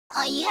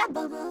Oh yeah,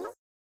 boo boo.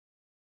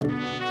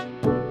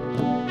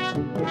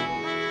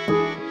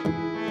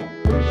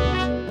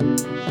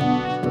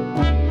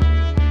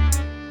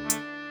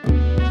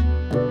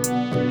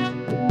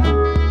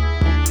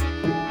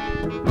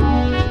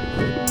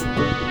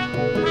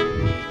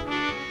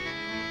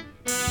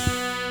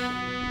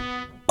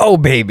 Oh,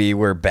 baby,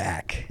 we're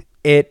back.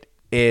 It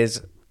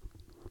is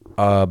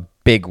a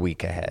big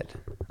week ahead.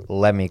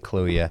 Let me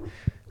clue you.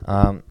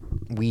 Um,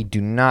 we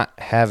do not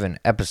have an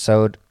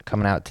episode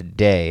coming out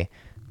today,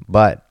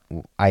 but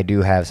I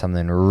do have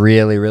something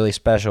really, really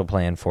special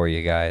planned for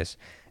you guys.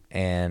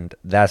 And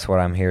that's what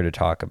I'm here to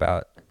talk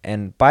about.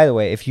 And by the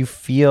way, if you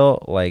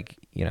feel like,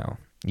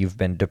 you've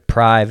been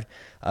deprived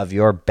of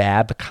your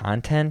BAB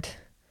content,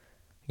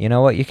 you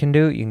know what you can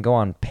do? You can go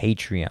on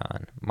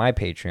Patreon. My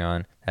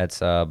Patreon. That's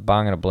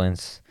Bong and a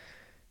Blintz.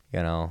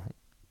 You know,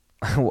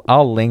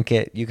 I'll link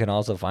it. You can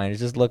also find it.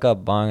 Just look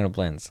up Bong and a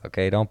Blintz.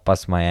 Okay, don't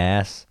bust my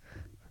ass.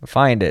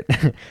 Find it.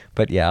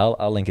 But yeah,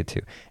 I'll link it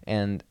too.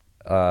 And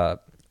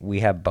we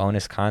have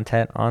bonus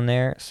content on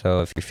there.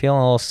 So if you're feeling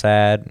a little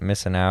sad,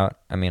 missing out,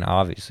 I mean,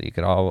 obviously you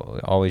could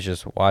always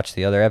just watch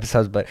the other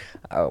episodes. But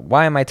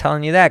why am I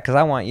telling you that? Because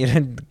I want you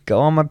to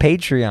go on my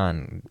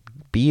Patreon.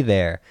 Be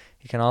there.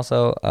 You can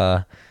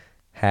also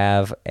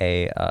have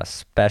a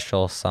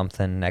special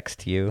something next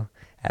to you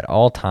at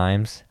all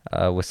times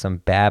with some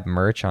Bab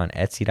merch on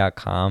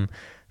Etsy.com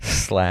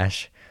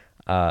slash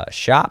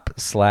shop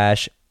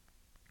slash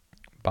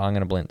Bong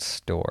and a Blintz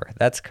store.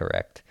 That's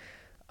correct.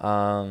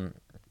 I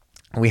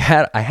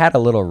had a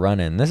little run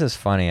in. This is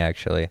funny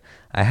actually.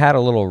 I had a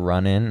little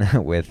run in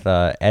with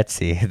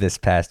Etsy this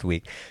past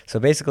week. So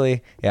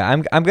basically, yeah,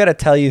 I'm gonna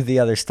tell you the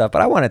other stuff,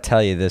 but I want to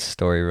tell you this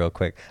story real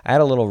quick. I had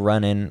a little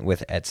run in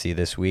with Etsy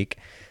this week.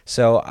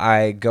 So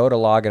I go to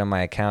log into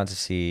my account to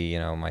see,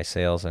 my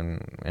sales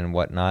and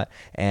whatnot,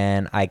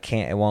 and I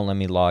can't. It won't let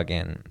me log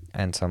in,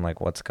 and so I'm like,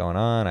 what's going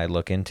on? I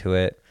look into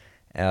it.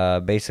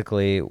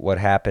 Basically, what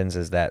happens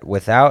is that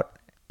without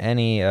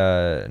any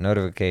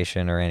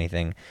notification or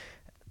anything,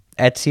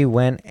 Etsy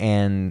went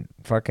and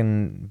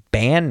fucking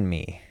banned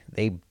me.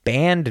 They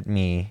banned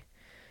me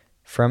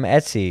from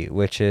Etsy,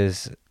 which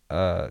is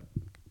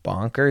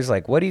bonkers.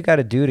 Like, what do you got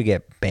to do to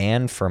get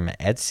banned from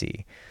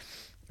Etsy?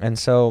 And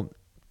so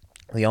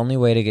the only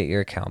way to get your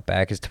account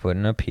back is to put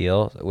an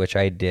appeal, which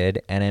I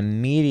did, and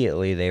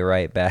immediately they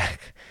write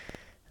back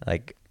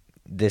like,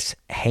 this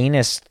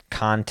heinous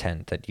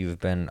content that you've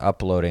been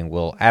uploading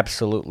will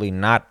absolutely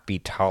not be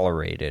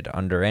tolerated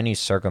under any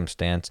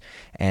circumstance.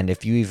 And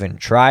if you even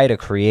try to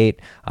create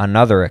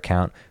another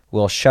account,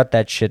 we'll shut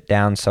that shit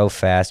down so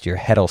fast your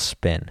head'll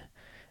spin.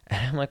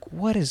 And I'm like,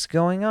 what is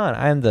going on?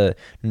 I'm the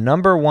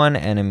number one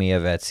enemy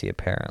of Etsy,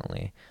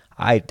 apparently.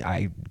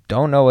 I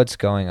don't know what's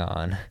going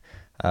on.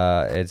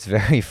 It's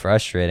very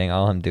frustrating.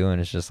 All I'm doing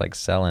is just like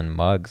selling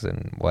mugs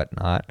and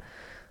whatnot.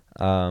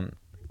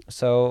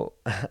 So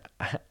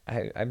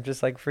I'm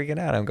just like freaking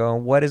out. I'm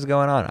going, what is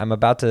going on? I'm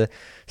about to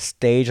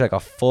stage like a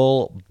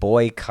full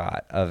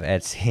boycott of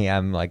Etsy.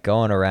 I'm like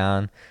going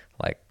around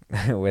like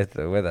with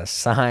a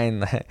sign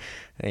that,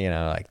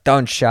 like,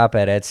 don't shop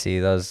at Etsy.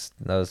 Those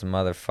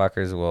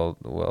motherfuckers will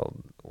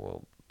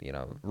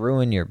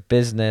ruin your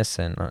business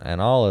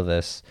and all of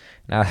this.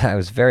 Now I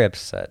was very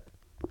upset.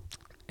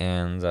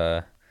 And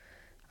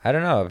I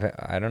don't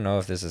know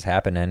if this has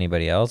happened to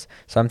anybody else.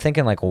 So I'm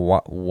thinking like,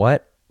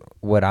 what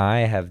would I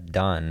have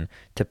done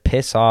to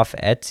piss off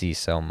Etsy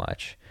so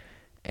much?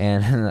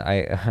 And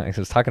I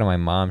was talking to my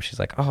mom. She's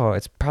like, oh,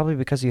 it's probably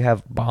because you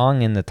have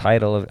Bong in the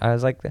title. I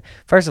was like,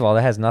 first of all,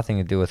 that has nothing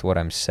to do with what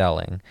I'm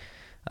selling.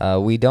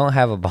 We don't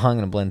have a Bong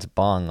and a Blintz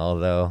Bong,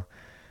 although,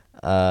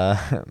 I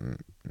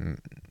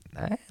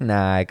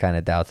kind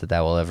of doubt that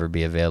will ever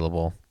be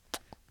available.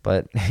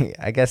 But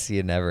I guess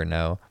you never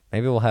know.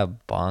 Maybe we'll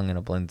have Bong and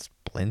a Blintz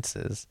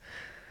Blintzes.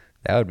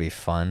 That would be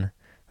fun.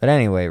 But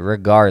anyway,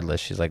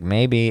 regardless, she's like,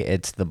 maybe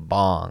it's the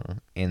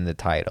Bong in the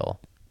title.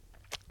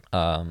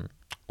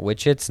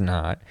 Which it's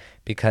not,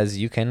 because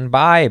you can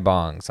buy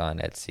bongs on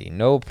Etsy,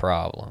 no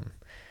problem.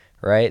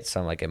 Right? So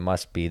I'm like, it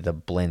must be the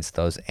Blintz,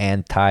 those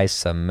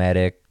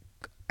anti-Semitic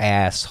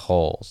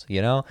assholes,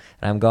 And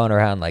I'm going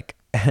around like,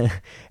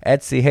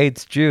 Etsy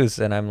hates Jews,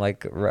 and I'm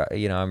like,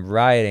 I'm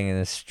rioting in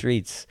the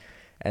streets.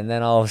 And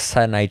then all of a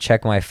sudden I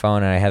check my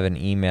phone and I have an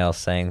email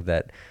saying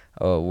that,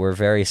 oh, we're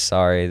very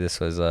sorry. This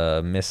was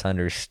a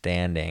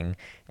misunderstanding,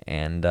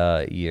 and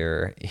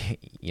your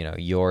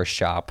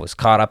shop was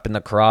caught up in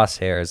the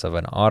crosshairs of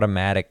an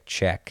automatic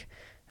check.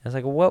 I was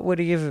like, what would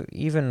have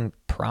even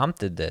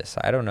prompted this?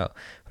 I don't know.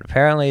 But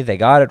apparently they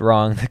got it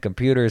wrong. The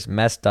computer's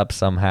messed up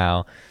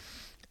somehow.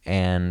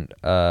 And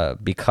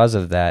because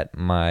of that,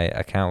 my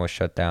account was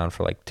shut down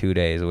for like 2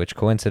 days, which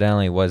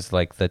coincidentally was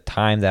like the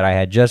time that I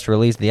had just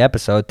released the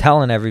episode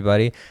telling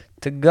everybody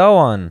to go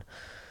on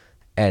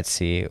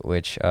Etsy,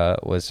 which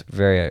was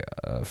very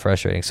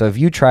frustrating. So if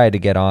you tried to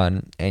get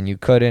on and you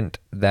couldn't,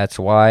 that's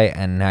why,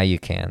 and now you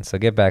can. So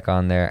get back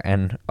on there,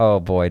 and oh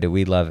boy, do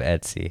we love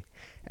Etsy.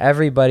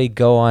 Everybody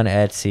go on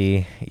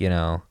Etsy,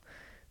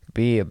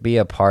 be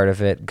a part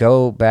of it.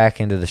 Go back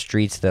into the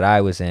streets that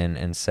I was in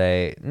and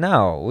say,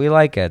 no, we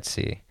like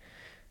Etsy.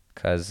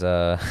 Because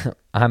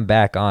I'm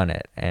back on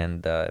it.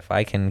 And if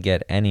I can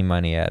get any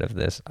money out of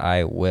this,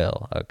 I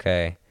will,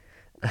 okay?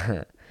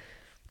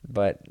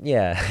 But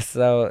yeah,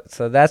 so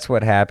that's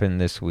what happened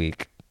this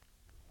week.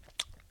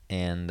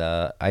 And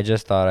I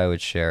just thought I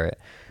would share it.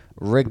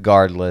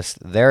 Regardless,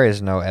 there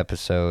is no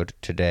episode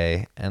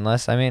today.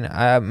 Unless, I mean,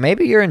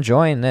 maybe you're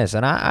enjoying this.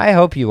 And I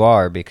hope you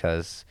are,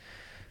 because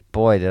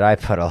boy, did I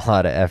put a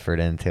lot of effort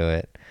into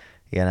it,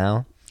 you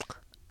know?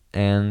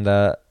 And,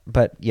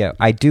 but yeah,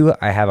 I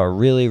have a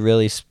really,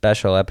 really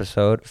special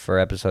episode for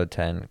episode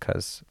 10,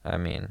 because, I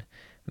mean,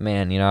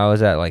 man, I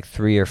was at like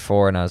 3 or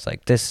 4, and I was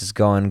like, this is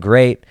going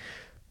great.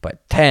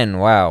 But 10,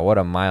 wow, what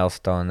a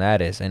milestone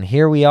that is. And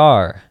here we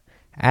are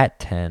at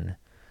 10.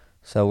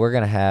 So we're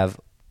going to have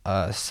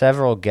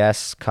several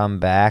guests come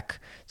back,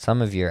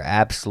 some of your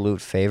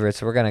absolute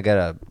favorites. We're going to get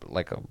a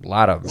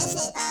lot of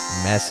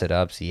mess it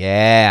ups.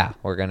 Yeah,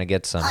 we're going to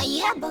get some. Oh,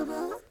 yeah,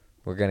 boo-boo.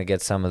 We're going to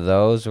get some of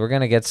those. We're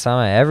going to get some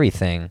of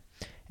everything.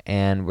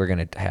 And we're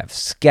going to have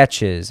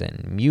sketches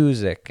and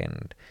music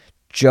and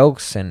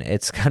jokes, and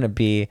it's going to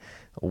be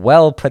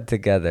well put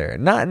together.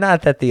 Not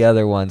that the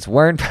other ones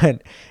weren't,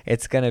 but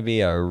it's going to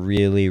be a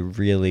really,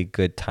 really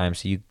good time.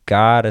 So you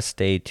got to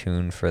stay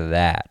tuned for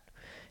that.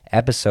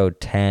 Episode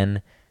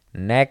 10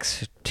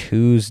 next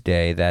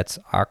Tuesday. That's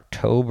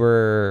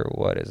October,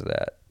 what is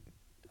that?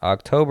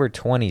 October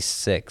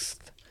 26th,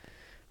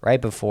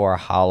 right before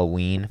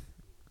Halloween.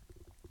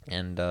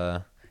 And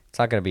it's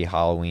not going to be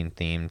Halloween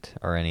themed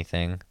or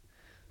anything,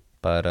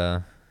 but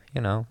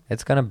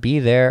it's going to be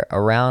there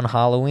around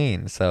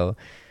Halloween. So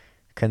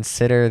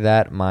consider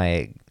that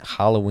my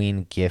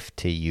Halloween gift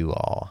to you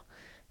all.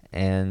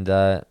 And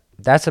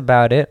that's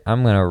about it.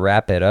 I'm going to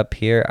wrap it up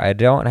here. I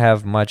don't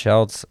have much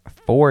else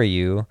for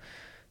you.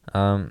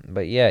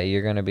 But yeah,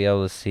 you're going to be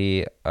able to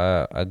see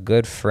a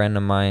good friend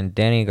of mine,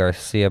 Danny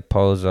Garcia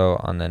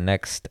Pozo, on the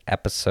next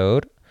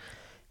episode.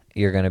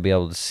 You're going to be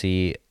able to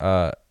see,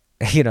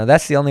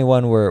 that's the only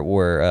one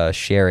we're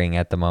sharing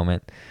at the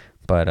moment.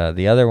 But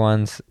the other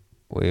ones,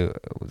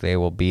 they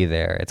will be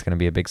there. It's going to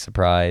be a big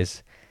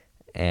surprise.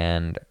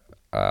 And,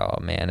 oh,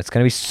 man, it's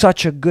going to be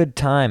such a good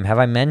time. Have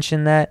I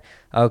mentioned that?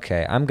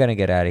 Okay, I'm going to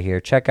get out of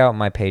here. Check out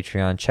my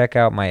Patreon. Check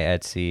out my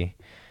Etsy.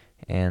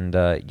 And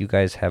you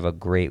guys have a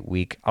great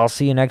week. I'll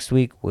see you next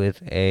week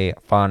with a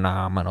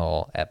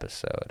phenomenal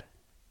episode.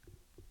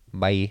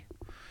 Bye.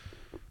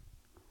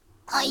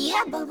 Oh,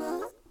 yeah,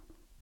 boo-boo.